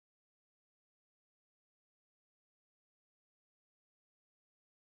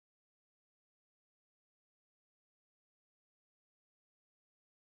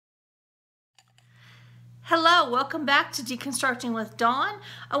Hello, welcome back to Deconstructing with Dawn.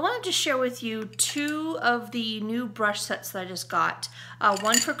 I wanted to share with you two of the new brush sets that I just got.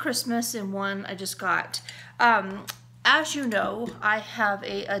 One for Christmas and one I just got. As you know, I have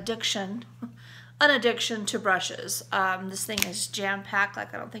an addiction to brushes. This thing is jam-packed,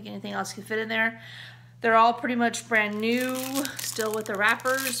 like I don't think anything else can fit in there. They're all pretty much brand new, still with the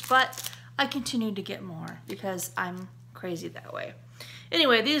wrappers, but I continue to get more because I'm crazy that way.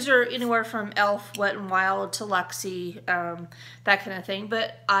 Anyway, these are anywhere from e.l.f., Wet n Wild to Luxie, that kind of thing,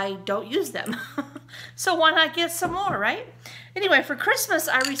 but I don't use them. So why not get some more, right? Anyway, for Christmas,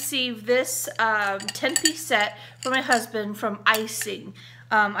 I received this 10-piece set for my husband from Icing.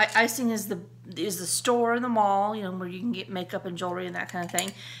 Icing is the store in the mall, you know, where you can get makeup and jewelry and that kind of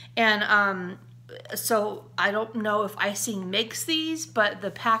thing. And so I don't know if Icing makes these, but the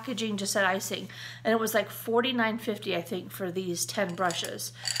packaging just said Icing, and it was like $49.50 I think for these 10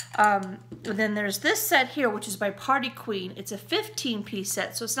 brushes. Then there's this set here, which is by Party Queen. It's a 15-piece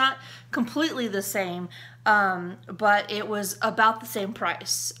set, so it's not completely the same, but it was about the same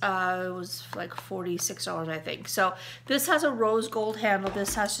price. It was like $46 I think. So this has a rose gold handle.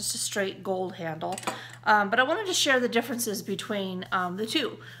 This has just a straight gold handle. But I wanted to share the differences between the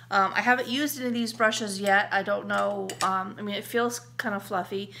two. I haven't used any of these brushes yet. I don't know, I mean, it feels kind of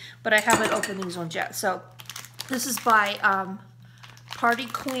fluffy, but I haven't opened these ones yet. So this is by Party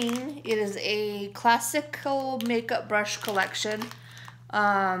Queen. It is a classical makeup brush collection.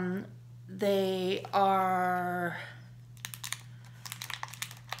 They are,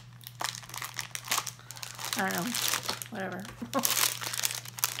 I don't know, whatever.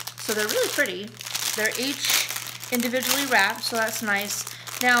 So they're really pretty. They're each individually wrapped, so that's nice.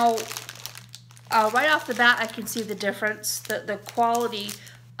 Now, right off the bat, I can see the difference. The quality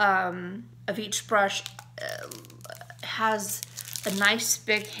of each brush has a nice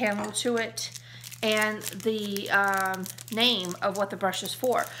big handle to it, and the name of what the brush is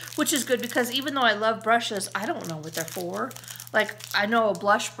for, which is good because even though I love brushes, I don't know what they're for. Like, I know a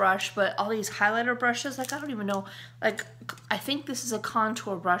blush brush, but all these highlighter brushes, like, I don't even know. Like, I think this is a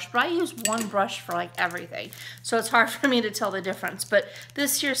contour brush, but I use one brush for, like, everything. So it's hard for me to tell the difference. But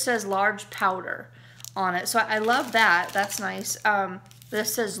this here says large powder on it. So I love that. That's nice.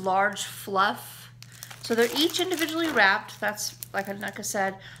 This says large fluff. So they're each individually wrapped. That's, like I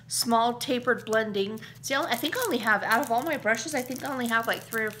said, small tapered blending. See, I think I only have, out of all my brushes, I think I only have like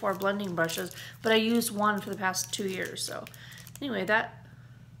 3 or 4 blending brushes, but I used one for the past 2 years. So anyway,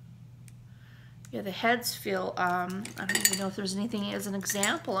 yeah, the heads feel, I don't even know if there's anything as an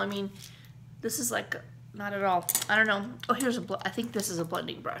example. I mean, this is like, not at all. I don't know. Oh, here's I think this is a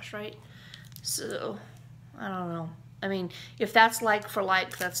blending brush, right? So, I don't know. I mean, if that's like for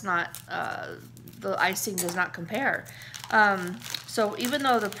like, that's not, the Icing does not compare. So even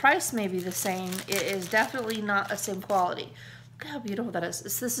though the price may be the same, it is definitely not the same quality. Look how beautiful that is.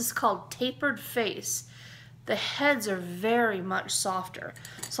 This is called Tapered Face. The heads are very much softer.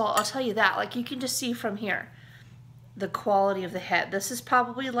 So I'll tell you that. Like, you can just see from here the quality of the head. This is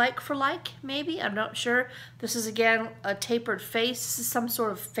probably like for like, maybe. I'm not sure. This is, again, a tapered face. This is some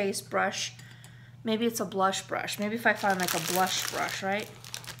sort of face brush. Maybe it's a blush brush. Maybe if I find like a blush brush, right?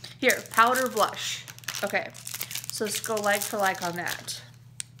 Here, powder blush. Okay, so let's go like for like on that.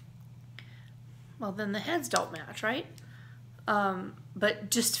 Well, then the heads don't match, right?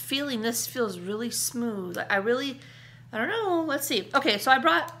 But just feeling this feels really smooth. I don't know. Let's see. Okay, so I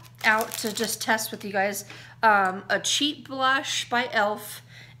brought out to just test with you guys a cheap blush by e.l.f.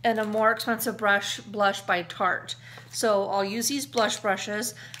 and a more expensive blush by Tarte. So I'll use these blush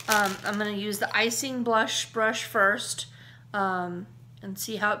brushes. I'm going to use the Icing blush brush first and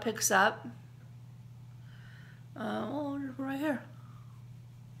see how it picks up. Oh, right here.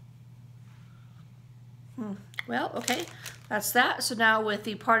 Well, okay, that's that. So now with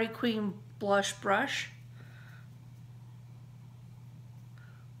the Party Queen blush brush,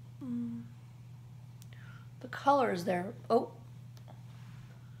 the color is there. Oh,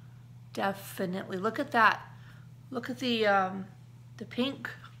 definitely. Look at that. Look at the pink.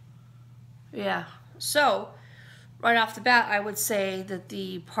 Yeah. So right off the bat, I would say that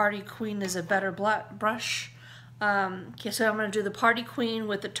the Party Queen is a better brush. Okay, so I'm going to do the Party Queen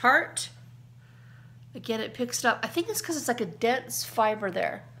with the Tarte. Again, it picks it up. I think it's because it's like a dense fiber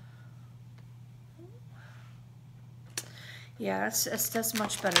there. Yeah, that's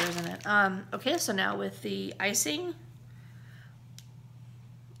much better, isn't it? Okay, so now with the Icing,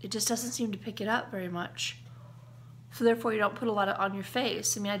 it just doesn't seem to pick it up very much. So therefore, you don't put a lot on your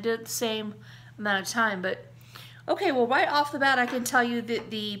face. I mean, I did it the same amount of time, but okay, well, right off the bat, I can tell you that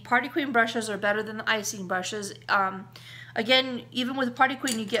the Party Queen brushes are better than the Icing brushes. Again, even with Party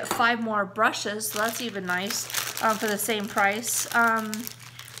Queen, you get 5 more brushes, so that's even nice for the same price. I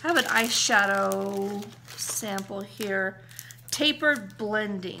have an eyeshadow sample here. Tapered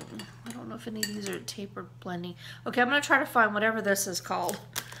blending. I don't know if any of these are tapered blending. Okay, I'm going to try to find whatever this is called.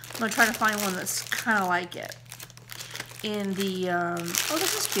 I'm going to try to find one that's kind of like it. In the, oh,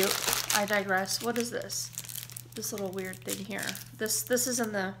 this is cute. I digress. What is this? This little weird thing here. This is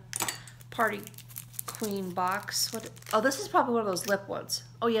in the Party Queen box. What? Oh, this is probably one of those lip ones.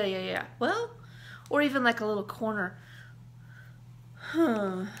 Oh, yeah. Well, or even like a little corner.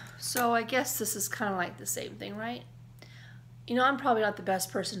 So I guess this is kind of like the same thing, right? You know, I'm probably not the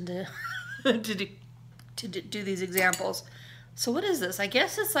best person to to do these examples. So what is this? I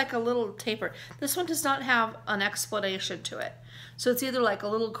guess it's like a little taper. This one does not have an explanation to it. So it's either like a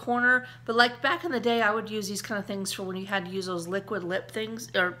little corner, but like back in the day, I would use these kind of things for when you had to use those liquid lip things,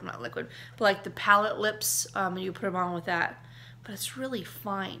 or not liquid, but like the palette lips, and you put them on with that. But it's really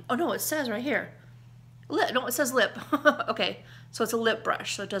fine. Oh no, it says right here. Lip. No, it says lip. Okay, so it's a lip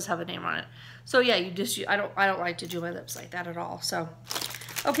brush, so it does have a name on it. So yeah, I don't like to do my lips like that at all. So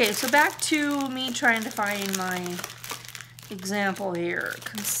okay, so back to me trying to find my example here.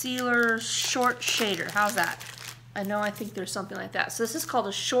 Concealer short shader. How's that? I think there's something like that. So this is called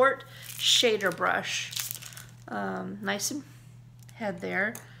a short shader brush. Nice head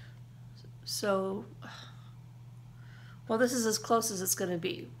there. So, well, this is as close as it's going to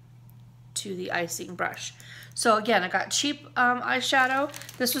be to the Icing brush. So again, I got cheap eyeshadow.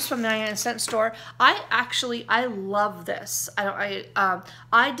 This was from the 99-cent store. I love this.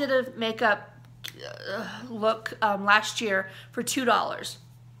 I did a makeup look last year for $2.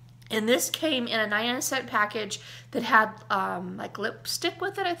 And this came in a 99-cent package that had like lipstick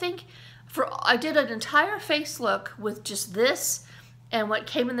with it, I think. I did an entire face look with just this and what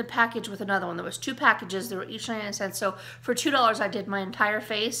came in the package with another one. There was 2 packages. They were each 99 cents. So for $2, I did my entire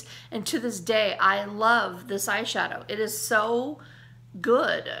face. And to this day, I love this eyeshadow. It is so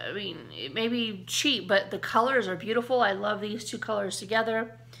good. I mean, it may be cheap, but the colors are beautiful. I love these 2 colors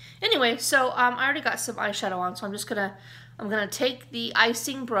together. Anyway, so I already got some eyeshadow on, so I'm gonna take the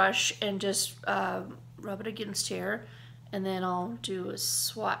Icing brush and just rub it against here, and then I'll do a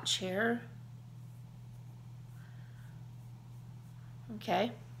swatch here.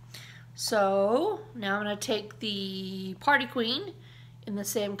 Okay, so now I'm gonna take the Party Queen in the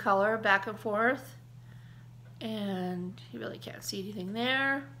same color, back and forth, and you really can't see anything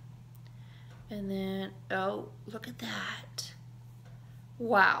there. And then, oh, look at that.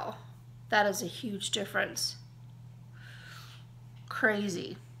 Wow, that is a huge difference.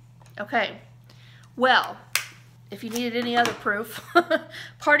 Crazy. Okay, well, if you needed any other proof,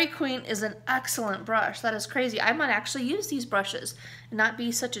 Party Queen is an excellent brush. That is crazy. I might actually use these brushes and not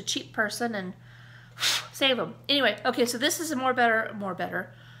be such a cheap person and save them. Anyway, okay, so this is a better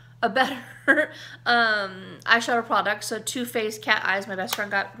eyeshadow product. So Too Faced Cat Eyes, my best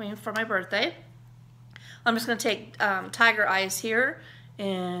friend got me for my birthday. I'm just going to take Tiger Eyes here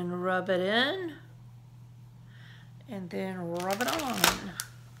and rub it in. And then rub it on,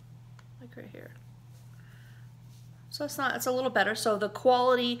 like right here. So it's a little better. So the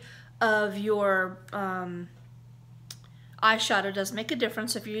quality of your eyeshadow does make a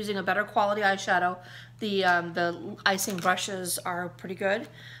difference. If you're using a better quality eyeshadow, the Icing brushes are pretty good.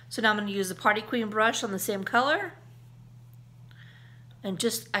 So now I'm going to use the Party Queen brush on the same color. And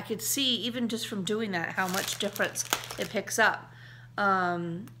just, I could see, even just from doing that, how much difference it picks up.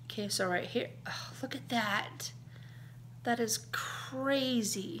 Okay, so right here, oh, look at that. That is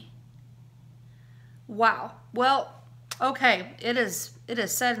crazy. Wow. Well, okay, it is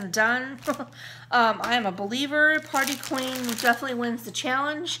said and done. I am a believer. Party Queen definitely wins the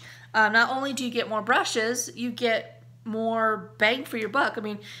challenge. Not only do you get more brushes, you get more bang for your buck. I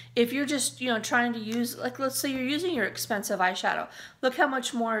mean, if you're just, trying to use, like, let's say you're using your expensive eyeshadow, look how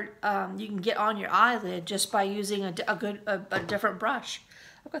much more you can get on your eyelid just by using a different brush.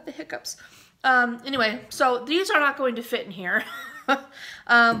 I've got the hiccups. Anyway, so these are not going to fit in here, but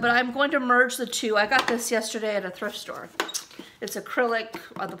I'm going to merge the 2. I got this yesterday at a thrift store. It's acrylic,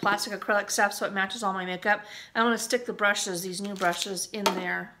 the plastic acrylic stuff, so it matches all my makeup. I'm going to stick the brushes, these new brushes, in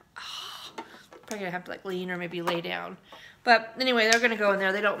there. Oh, probably going to have to like lean or maybe lay down. But anyway, they're going to go in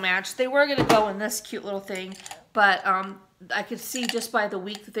there. They don't match. They were going to go in this cute little thing, but I could see just by the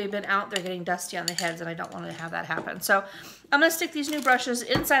week that they've been out, they're getting dusty on the heads, and I don't want to have that happen. So I'm going to stick these new brushes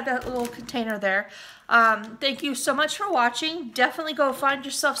inside that little container there. Thank you so much for watching. Definitely go find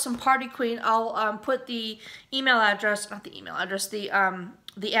yourself some Party Queen. I'll put the email address, not the email address, the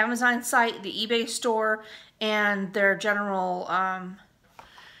Amazon site, the eBay store, and their general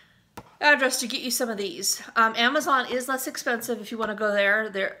address to get you some of these. Amazon is less expensive if you want to go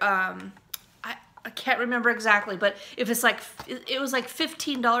there. I can't remember exactly, but if it's like, it was like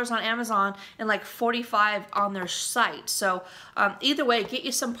 $15 on Amazon and like $45 on their site. So either way, get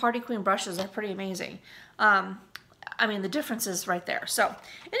you some Party Queen brushes. They're pretty amazing. I mean, the difference is right there. So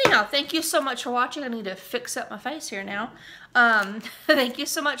anyhow, thank you so much for watching. I need to fix up my face here now. Thank you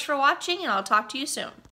so much for watching, and I'll talk to you soon.